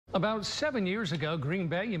About 7 years ago, Green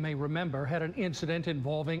Bay, you may remember, had an incident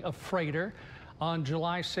involving a freighter. On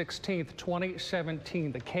July 16,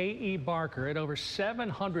 2017, the K.E. Barker at over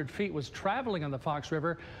 700 feet was traveling on the Fox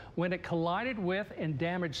River when it collided with and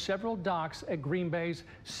damaged several docks at Green Bay's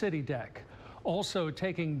city deck. Also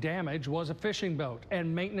taking damage was a fishing boat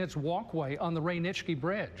and maintenance walkway on the Rainichke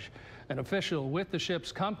Bridge. An official with the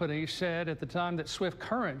ship's company said at the time that swift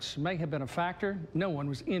currents may have been a factor. No one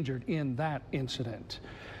was injured in that incident.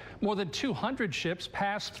 More than 200 ships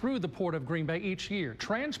pass through the port of Green Bay each year,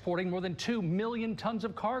 transporting more than 2 million tons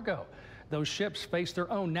of cargo. Those ships face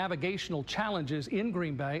their own navigational challenges in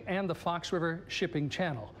Green Bay and the Fox River shipping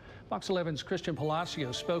channel. Fox 11's Christian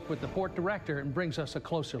Palacio spoke with the port director and brings us a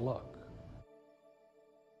closer look.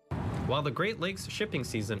 While the Great Lakes shipping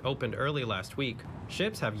season opened early last week,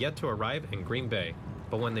 ships have yet to arrive in Green Bay.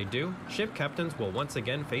 But when they do, ship captains will once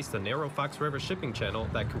again face the narrow Fox River shipping channel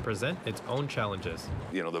that can present its own challenges.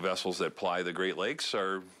 You know, the vessels that ply the Great Lakes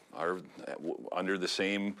are under the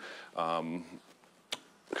same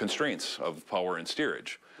constraints of power and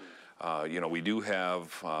steerage. You know, we do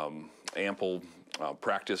have ample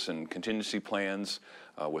practice and contingency plans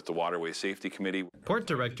with the Waterway Safety Committee. Port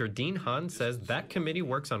Director Dean Hahn says that committee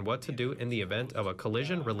works on what to do in the event of a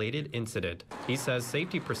collision-related incident. He says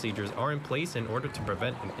safety procedures are in place in order to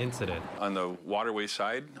prevent an incident. On the waterway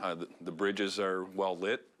side, the bridges are well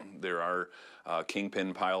lit. There are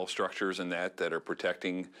kingpin pile structures in that are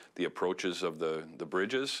protecting the approaches of the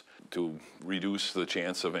bridges to reduce the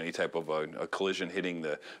chance of any type of a collision hitting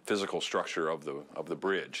the physical structure of the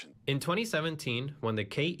bridge. In 2017, when the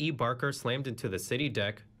K.E. Barker slammed into the city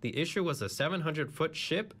deck, the issue was a 700-foot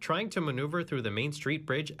ship trying to maneuver through the Main Street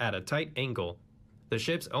Bridge at a tight angle. The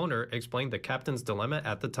ship's owner explained the captain's dilemma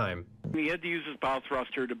at the time. He had to use his bow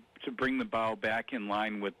thruster to bring the bow back in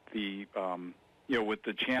line with the with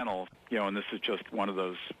the channel, and this is just one of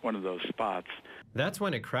those spots. That's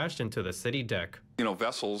when it crashed into the city deck. You know,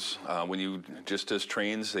 vessels, just as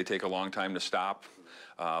trains, they take a long time to stop.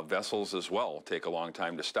 Vessels as well take a long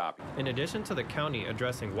time to stop. In addition to the county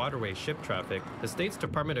addressing waterway ship traffic, the state's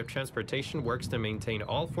Department of Transportation works to maintain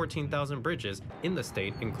all 14,000 bridges in the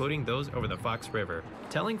state, including those over the Fox River.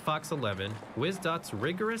 Telling Fox 11, WSDOT's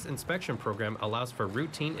rigorous inspection program allows for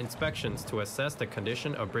routine inspections to assess the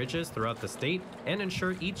condition of bridges throughout the state and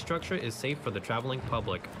ensure each structure is safe for the traveling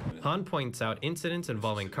public. Hahn points out incidents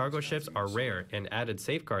involving cargo ships are rare and added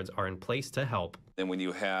safeguards are in place to help. And when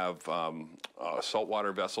you have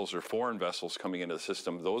saltwater vessels or foreign vessels coming into the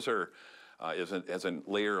system, those are, as a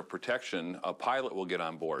layer of protection, a pilot will get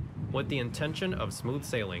on board. With the intention of smooth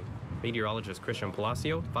sailing, meteorologist Christian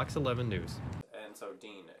Palacio, Fox 11 News. And so,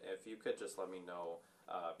 Dean, if you could just let me know,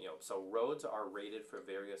 so roads are rated for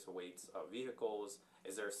various weights of vehicles.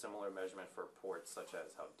 Is there a similar measurement for ports, such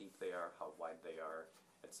as how deep they are, how wide they are,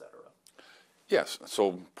 etc.? Yes,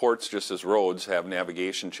 so ports, just as roads, have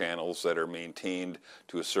navigation channels that are maintained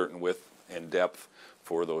to a certain width and depth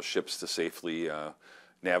for those ships to safely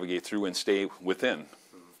navigate through and stay within.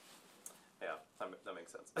 Yeah, that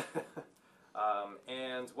makes sense.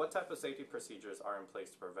 And what type of safety procedures are in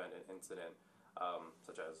place to prevent an incident,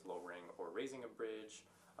 such as lowering or raising a bridge,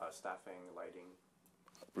 staffing,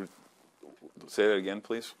 lighting? Say that again,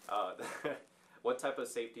 please. What type of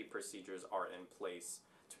safety procedures are in place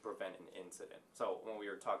to prevent an incident? So when we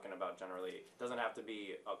were talking about, generally, it doesn't have to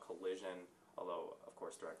be a collision, although of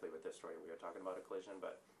course directly with this story we are talking about a collision,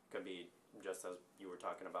 but it could be just as you were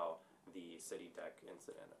talking about the city deck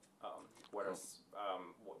incident. What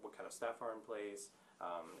kind of staff are in place?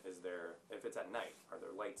 Is there, if it's at night, are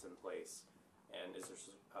there lights in place? And is there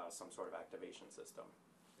some sort of activation system?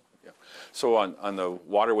 Yeah. So on the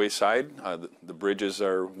waterway side, the bridges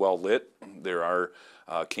are well lit. There are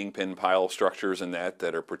kingpin pile structures in that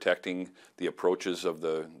are protecting the approaches of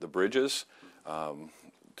the bridges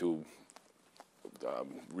to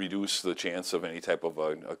reduce the chance of any type of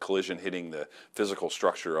a collision hitting the physical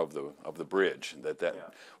structure of the bridge.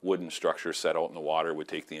 That wooden structure set out in the water would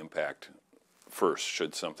take the impact first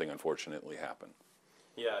should something unfortunately happen.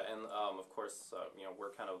 Yeah, and of course,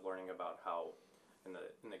 we're kind of learning about how, in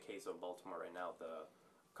the case of Baltimore right now, the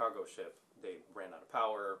cargo ship, they ran out of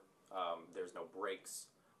power. There's no brakes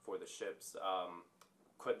for the ships.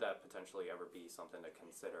 Could that potentially ever be something to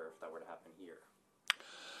consider if that were to happen here?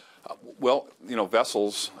 Well,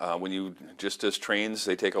 vessels, just as trains,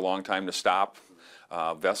 they take a long time to stop.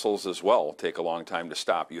 Vessels as well take a long time to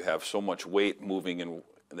stop. You have so much weight moving in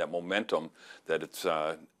that momentum that it's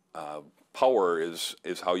power is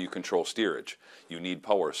how you control steerage. You need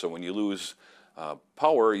power. So when you lose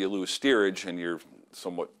power, you lose steerage, and you're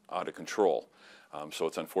somewhat out of control. So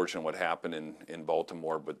it's unfortunate what happened in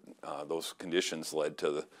Baltimore, but those conditions led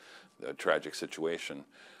to the tragic situation.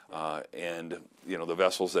 And you know, the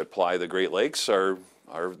vessels that ply the Great Lakes are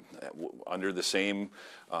under the same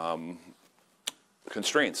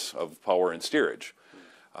constraints of power and steerage.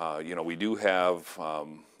 You know, we do have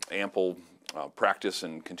ample practice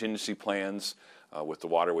and contingency plans with the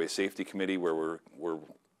Waterway Safety Committee, where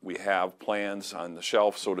we have plans on the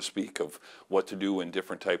shelf, so to speak, of what to do in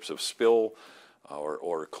different types of spill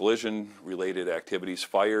or collision-related activities,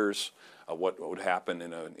 fires, what would happen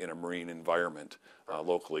in a marine environment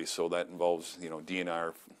locally. So that involves, you know,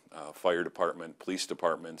 DNR, fire department, police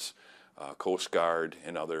departments, Coast Guard,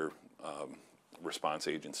 and other response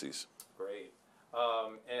agencies. Great.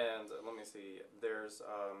 And let me see. There's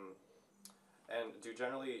and do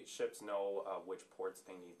generally ships know which ports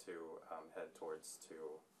they need to head towards to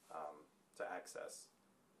access?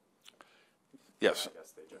 Yes. I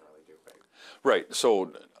guess they generally do, right? Right.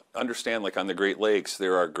 So understand, like on the Great Lakes,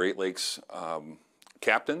 there are Great Lakes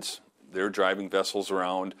captains. They're driving vessels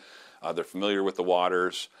around. They're familiar with the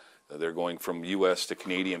waters. They're going from U.S. to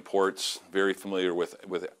Canadian ports, very familiar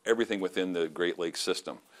with everything within the Great Lakes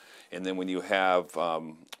system. And then when you have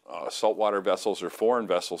saltwater vessels or foreign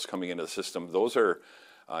vessels coming into the system, those are,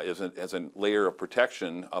 as a layer of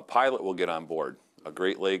protection, a pilot will get on board. A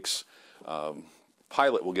Great Lakes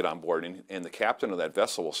pilot will get on board, and the captain of that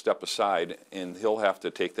vessel will step aside, and he'll have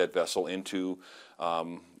to take that vessel into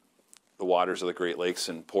the waters of the Great Lakes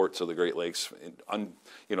and ports of the Great Lakes,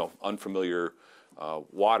 unfamiliar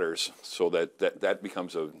waters, so that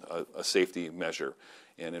becomes a safety measure.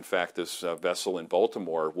 And in fact, this vessel in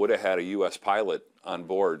Baltimore would have had a U.S. pilot on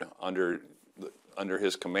board under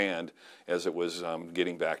his command as it was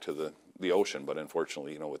getting back to the ocean. But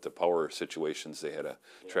unfortunately, you know, with the power situations, they had a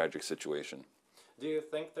tragic situation. Do you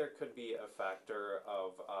think there could be a factor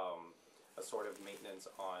of a sort of maintenance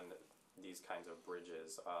on these kinds of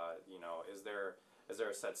bridges? You know, is there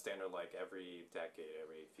a set standard, like every decade,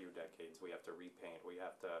 every few decades, we have to repaint, we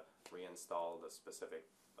have to reinstall the specific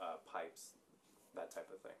pipes, that type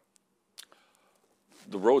of thing?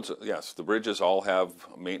 The roads, yes, the bridges all have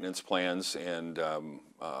maintenance plans and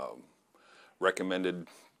recommended,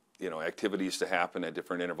 you know, activities to happen at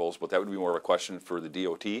different intervals, but that would be more of a question for the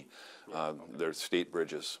DOT. Okay. They're state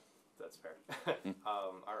bridges. That's fair.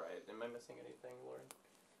 All right. Am I missing anything, Lauren?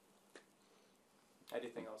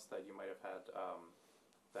 Anything else that you might have had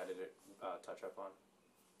that it touch up on?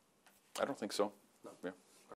 I don't think so. No. Yeah.